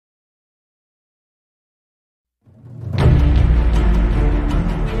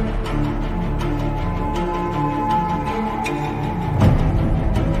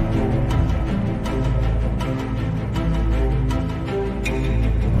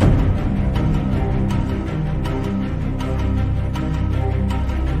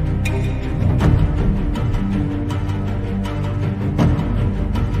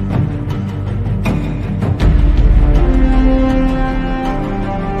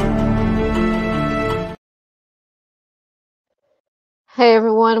Hey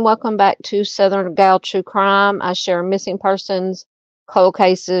everyone, welcome back to Southern Gal True Crime. I share missing persons, cold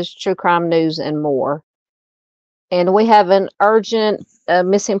cases, true crime news, and more. And we have an urgent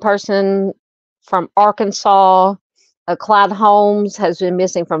missing person from Arkansas. Clyde Holmes has been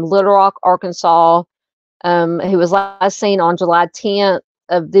missing from Little Rock, Arkansas. He was last seen on July 10th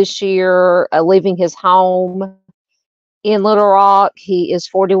of this year, leaving his home in Little Rock. He is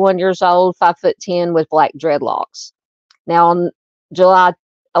 41 years old, 5'10", with black dreadlocks. Now, on July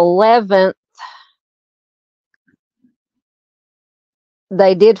 11th,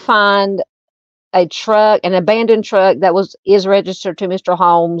 they did find a truck, an abandoned truck that is registered to Mr.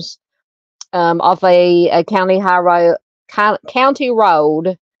 Holmes, off a county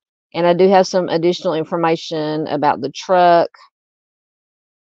road, and I do have some additional information about the truck.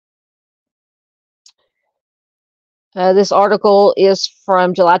 This article is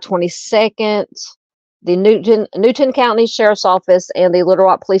from July 22nd. The Newton County Sheriff's Office and the Little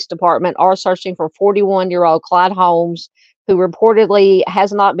Rock Police Department are searching for 41-year-old Clyde Holmes, who reportedly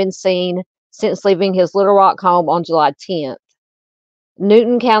has not been seen since leaving his Little Rock home on July 10th.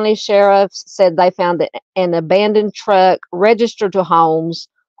 Newton County sheriffs said they found an abandoned truck registered to Holmes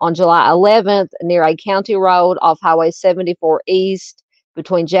on July 11th near a county road off Highway 74 East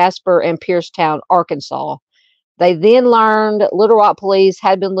between Jasper and Piercetown, Arkansas. They then learned Little Rock police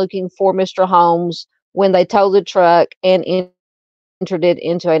had been looking for Mr. Holmes when they towed the truck and entered it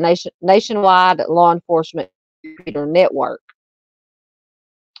into a nationwide law enforcement computer network.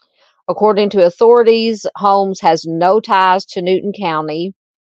 According to authorities, Holmes has no ties to Newton County.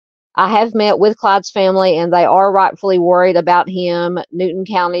 I have met with Clyde's family, and they are rightfully worried about him, Newton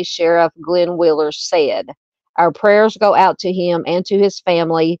County Sheriff Glenn Wheeler said. Our prayers go out to him and to his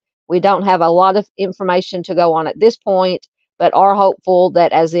family. We don't have a lot of information to go on at this point, but are hopeful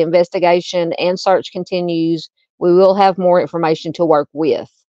that as the investigation and search continues, we will have more information to work with.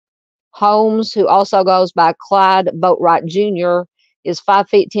 Holmes, who also goes by Clyde Boatwright Jr., is 5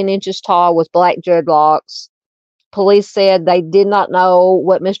 feet 10 inches tall with black dreadlocks. Police said they did not know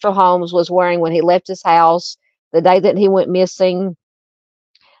what Mr. Holmes was wearing when he left his house the day that he went missing.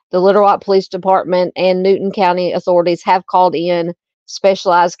 The Little Rock Police Department and Newton County authorities have called in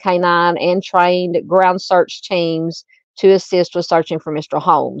specialized canine and trained ground search teams to assist with searching for Mr.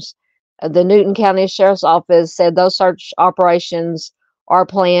 Holmes. The Newton County Sheriff's Office said those search operations are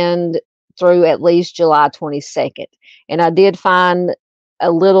planned through at least July 22nd. And I did find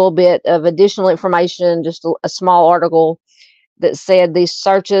a little bit of additional information, just a small article that said these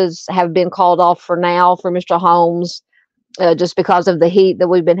searches have been called off for now for Mr. Holmes, just because of the heat that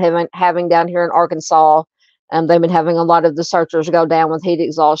we've been having down here in Arkansas. They've been having a lot of the searchers go down with heat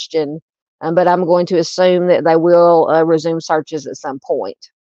exhaustion, but I'm going to assume that they will resume searches at some point.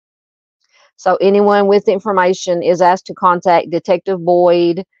 So anyone with information is asked to contact Detective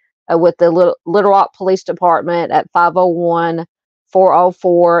Boyd with the Little Rock Police Department at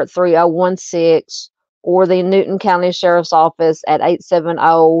 501-404-3016 or the Newton County Sheriff's Office at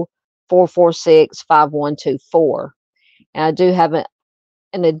 870-446-5124. And I do have an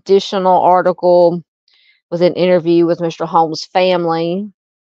additional article with an interview with Mr. Holmes' family.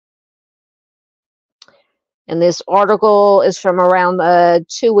 And this article is from around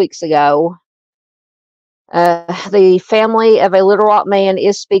 2 weeks ago. The family of a Little Rock man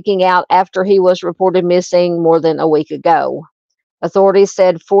is speaking out after he was reported missing more than a week ago. Authorities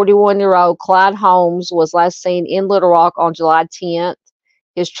said 41-year-old Clyde Holmes was last seen in Little Rock on July 10th.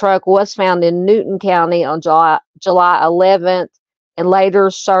 His truck was found in Newton County on July 11th and later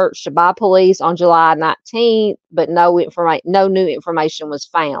searched by police on July 19th, but no new information was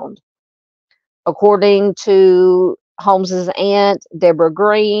found. According to Holmes's aunt, Deborah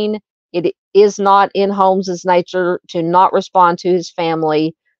Green, it is not in Holmes's nature to not respond to his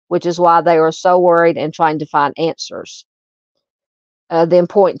family, which is why they are so worried and trying to find answers. Then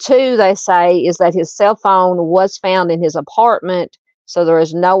point two, they say, is that his cell phone was found in his apartment, so there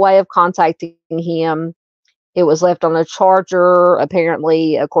is no way of contacting him. It was left on a charger,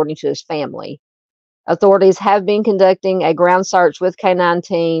 apparently, according to his family. Authorities have been conducting a ground search with canine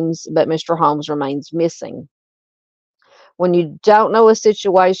teams, but Mr. Holmes remains missing. When you don't know a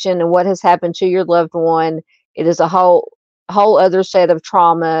situation and what has happened to your loved one, it is a whole other set of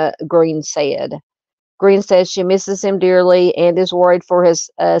trauma, Green said. Green says she misses him dearly and is worried for his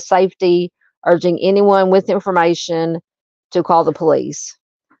safety, urging anyone with information to call the police.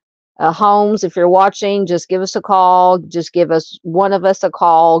 Holmes, if you're watching, just give us a call. Just give one of us a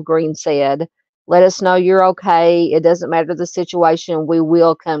call, Green said. Let us know you're okay. It doesn't matter the situation. We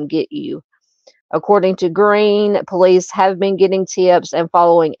will come get you. According to Green, police have been getting tips and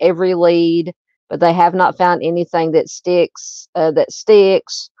following every lead, but they have not found anything that sticks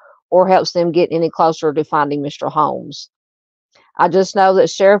or helps them get any closer to finding Mr. Holmes. I just know that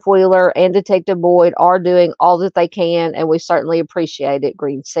Sheriff Wheeler and Detective Boyd are doing all that they can, and we certainly appreciate it,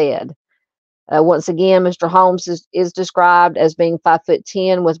 Green said. Once again, Mr. Holmes is described as being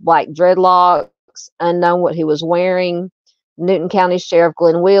 5'10" with black dreadlocks, unknown what he was wearing. Newton County Sheriff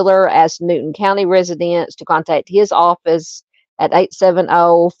Glenn Wheeler asked Newton County residents to contact his office at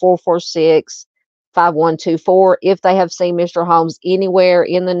 870-446-5124 if they have seen Mr. Holmes anywhere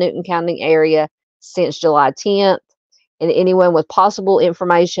in the Newton County area since July 10th. And anyone with possible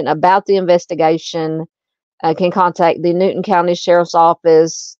information about the investigation can contact the Newton County Sheriff's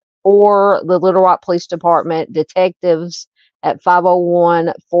Office or the Little Rock Police Department detectives at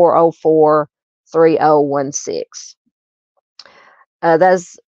 501-404-3016.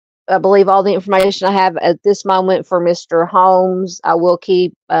 That's, I believe, all the information I have at this moment for Mr. Holmes. I will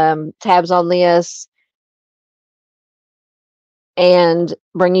keep tabs on this and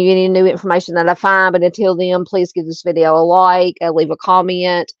bring you any new information that I find. But until then, please give this video a like, leave a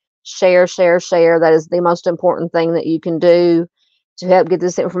comment, share. That is the most important thing that you can do to help get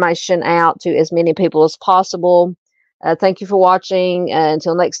this information out to as many people as possible. Thank you for watching.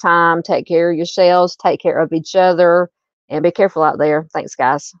 Until next time, take care of yourselves, take care of each other, and be careful out there. Thanks,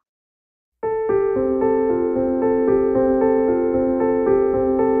 guys.